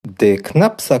The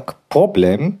knapsack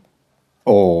problem,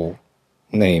 or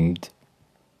named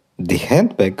the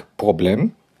handbag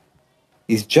problem,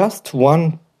 is just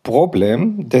one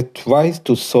problem that tries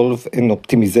to solve an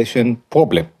optimization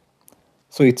problem.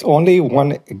 So it's only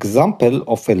one example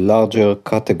of a larger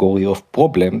category of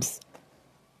problems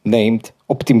named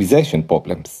optimization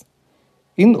problems.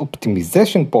 In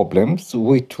optimization problems,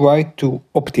 we try to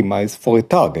optimize for a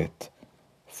target.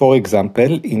 For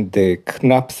example, in the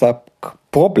knapsack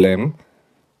problem,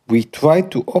 we try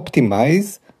to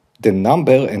optimize the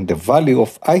number and the value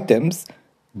of items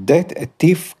that a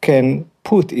thief can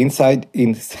put inside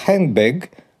his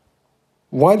handbag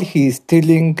while he is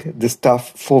stealing the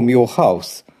stuff from your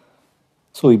house.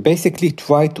 So we basically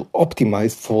try to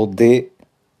optimize for the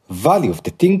value of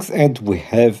the things, and we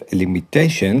have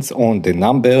limitations on the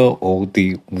number or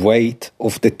the weight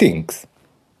of the things.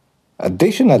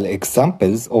 Additional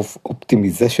examples of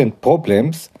optimization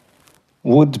problems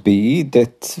would be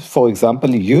that, for example,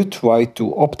 you try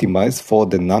to optimize for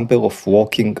the number of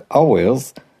working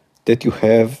hours that you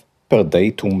have per day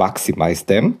to maximize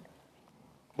them,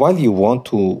 while you want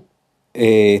to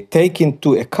take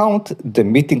into account the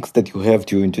meetings that you have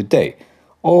during the day.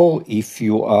 Or if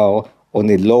you are on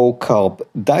a low-carb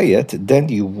diet, then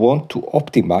you want to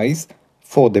optimize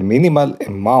for the minimal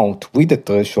amount with the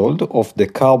threshold of the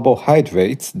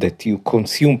carbohydrates that you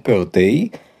consume per day,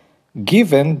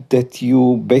 given that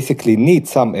you basically need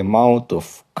some amount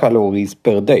of calories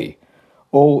per day.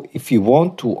 Or if you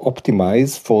want to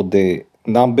optimize for the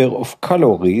number of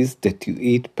calories that you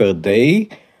eat per day,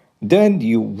 then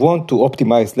you want to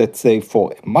optimize, let's say,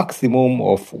 for a maximum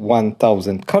of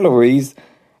 1,000 calories,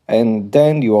 and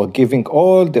then you are giving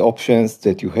all the options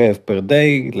that you have per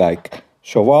day, like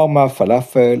shawarma,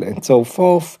 falafel, and so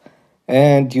forth,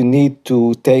 and you need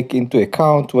to take into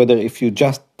account whether if you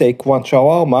just take one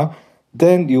shawarma,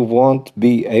 then you won't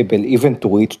be able even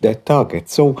to reach that target.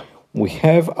 So we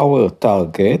have our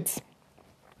targets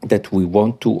that we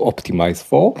want to optimize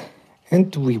for,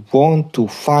 and we want to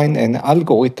find an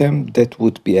algorithm that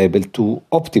would be able to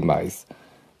optimize.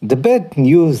 The bad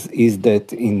news is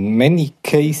that in many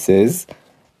cases,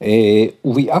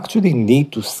 we actually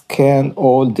need to scan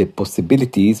all the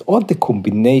possibilities, all the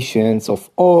combinations of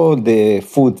all the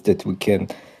foods that we can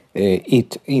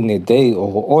eat in a day,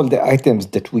 or all the items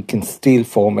that we can steal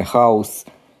from a house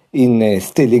in a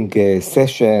stealing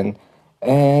session,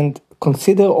 and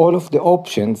consider all of the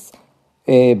options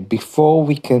before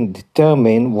we can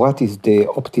determine what is the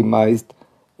optimized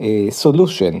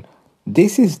solution.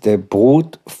 This is the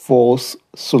brute force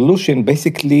solution.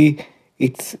 Basically,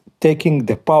 it's taking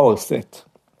the power set.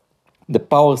 The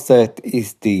power set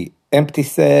is the empty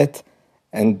set,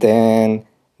 and then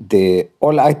the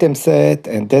all item set,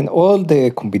 and then all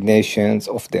the combinations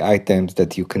of the items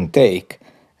that you can take.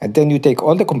 And then you take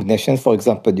all the combinations. For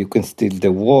example, you can steal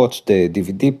the watch, the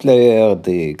DVD player,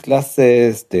 the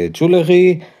glasses, the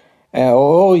jewelry,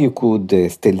 or you could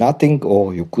steal nothing,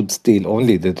 or you could steal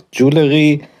only the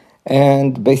jewelry.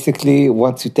 And basically,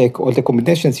 once you take all the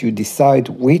combinations, you decide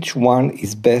which one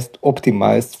is best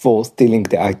optimized for stealing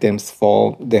the items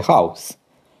for the house.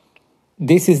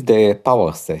 This is the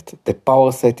power set. The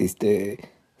power set is the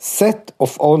set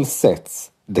of all sets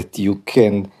that you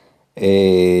can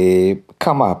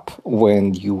come up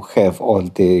when you have all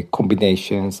the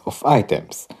combinations of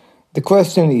items. The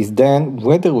question is then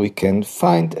whether we can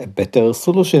find a better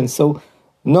solution. So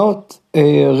not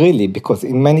really, because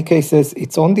in many cases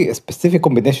it's only a specific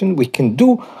combination. We can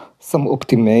do some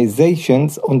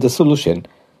optimizations on the solution.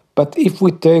 But if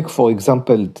we take, for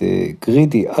example, the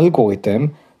greedy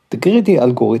algorithm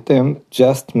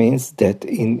just means that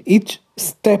in each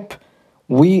step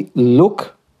we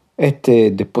look at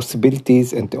the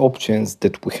possibilities and the options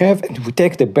that we have, and we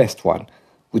take the best one.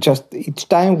 We just, each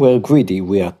time we're greedy,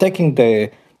 we are taking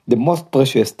the most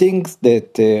precious things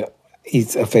that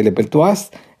is available to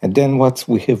us, and then once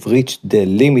we have reached the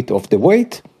limit of the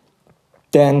weight,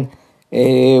 then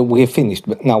we have finished.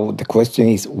 But now the question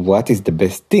is, what is the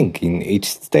best thing in each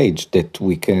stage that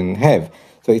we can have?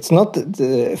 So it's not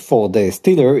for the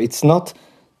stealer, it's not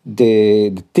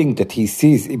the thing that he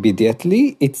sees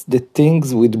immediately, it's the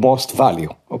things with most value,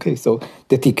 okay? So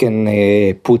that he can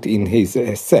put in his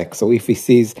sack. So if he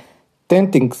sees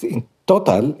 10 things in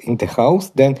total in the house,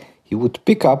 then he would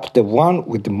pick up the one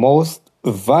with the most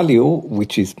value,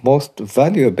 which is most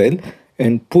valuable,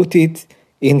 and put it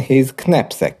in his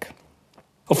knapsack.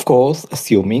 Of course,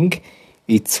 assuming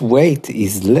its weight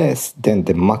is less than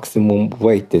the maximum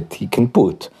weight that he can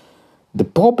put. The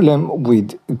problem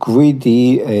with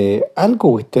greedy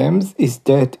algorithms is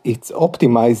that it's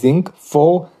optimizing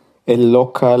for a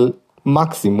local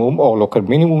maximum or local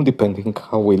minimum, depending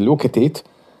how we look at it,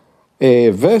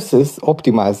 versus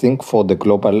optimizing for the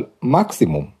global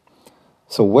maximum.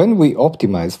 So when we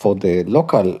optimize for the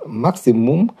local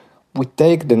maximum, we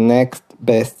take the next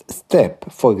best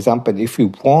step. For example, if we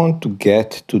want to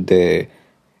get to the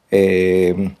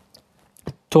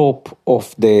top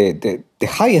of the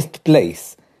highest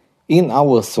place in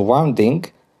our surrounding,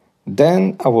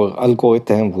 then our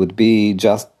algorithm would be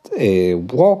just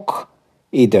walk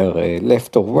either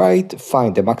left or right,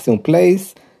 find the maximum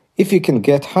place. If you can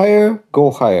get higher,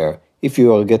 go higher. If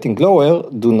you are getting lower,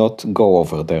 do not go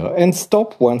over there and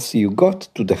stop once you got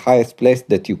to the highest place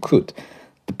that you could.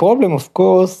 The problem, of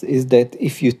course, is that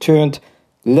if you turned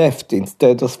left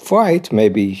instead of right,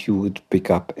 maybe you would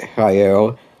pick up a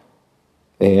higher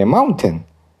mountain.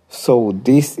 So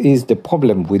this is the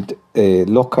problem with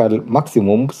local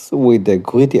maximums, with the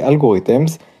greedy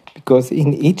algorithms, because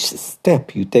in each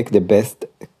step you take the best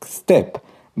step,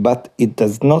 but it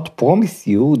does not promise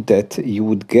you that you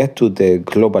would get to the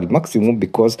global maximum,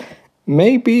 because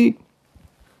maybe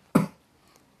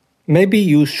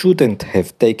you shouldn't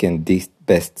have taken this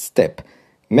best step.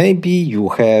 Maybe you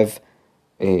have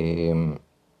a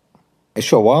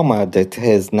shawarma that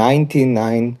has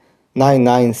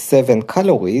 99,997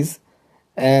 calories,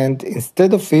 and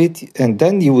instead of it, and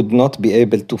then you would not be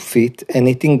able to fit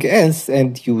anything else,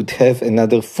 and you would have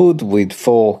another food with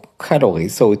 4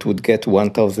 calories, so it would get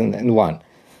 1001.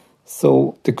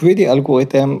 So the greedy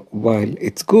algorithm, while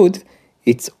it's good,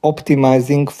 it's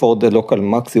optimizing for the local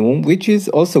maximum, which is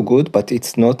also good, but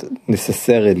it's not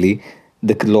necessarily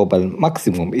the global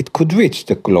maximum. It could reach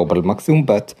the global maximum,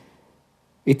 but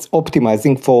it's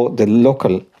optimizing for the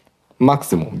local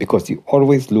maximum, because you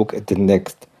always look at the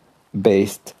next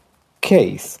best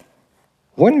case.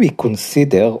 When we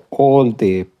consider all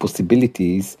the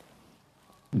possibilities,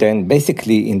 then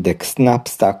basically in the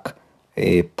knapsack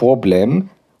problem,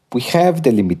 we have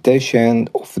the limitation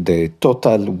of the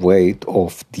total weight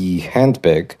of the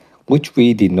handbag, which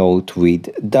we denote with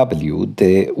W,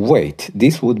 the weight.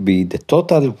 This would be the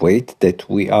total weight that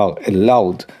we are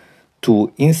allowed to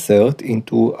insert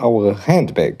into our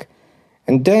handbag.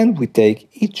 And then we take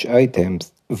each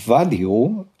item's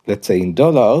value, let's say in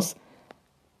dollars,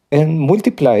 and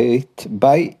multiply it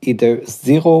by either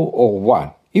 0 or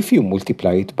 1. If you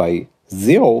multiply it by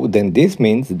 0, then this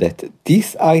means that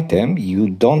this item you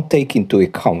don't take into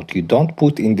account, you don't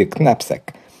put in the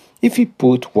knapsack. If you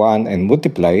put 1 and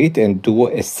multiply it and do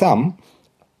a sum,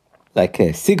 like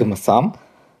a sigma sum,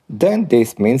 then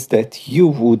this means that you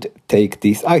would take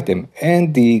this item.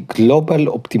 And the global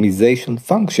optimization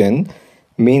function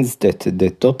means that the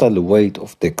total weight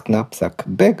of the knapsack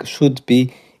bag should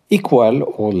be equal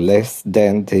or less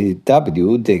than the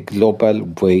W, the global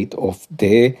weight of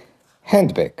the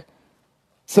handbag.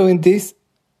 So in this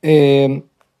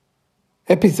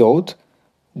episode,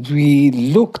 we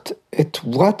looked at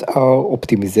what are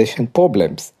optimization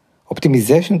problems.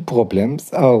 Optimization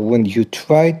problems are when you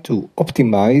try to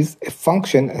optimize a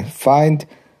function and find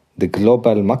the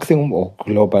global maximum or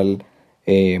global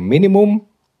minimum.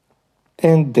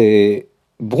 And the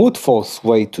brute force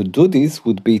way to do this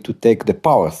would be to take the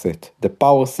power set. The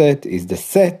power set is the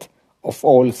set of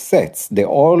all sets,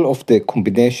 all of the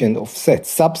combination of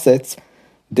sets, subsets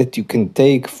that you can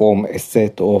take from a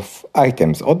set of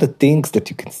items, or the things that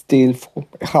you can steal from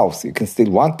a house. You can steal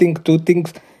one thing, two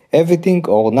things, everything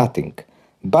or nothing.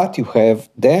 But you have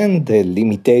then the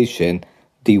limitation,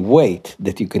 the weight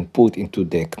that you can put into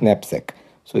the knapsack.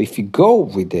 So if you go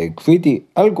with the greedy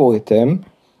algorithm,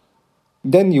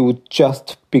 then you would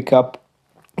just pick up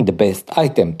the best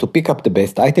item. To pick up the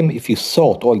best item, if you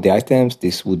sort all the items,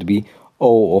 this would be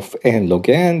O of n log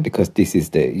n, because this is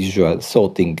the usual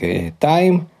sorting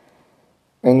time.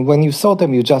 And when you sort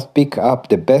them, you just pick up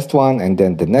the best one, and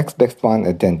then the next best one,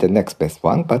 and then the next best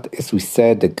one. But as we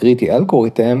said, the greedy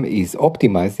algorithm is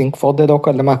optimizing for the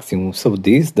local maximum. So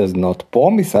this does not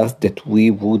promise us that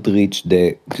we would reach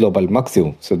the global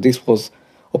maximum. So this was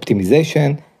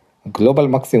optimization, global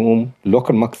maximum,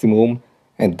 local maximum,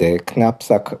 and the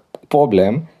knapsack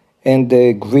problem, and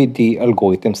the greedy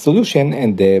algorithm solution,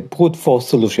 and the brute force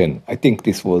solution. I think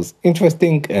this was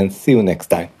interesting, and see you next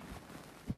time.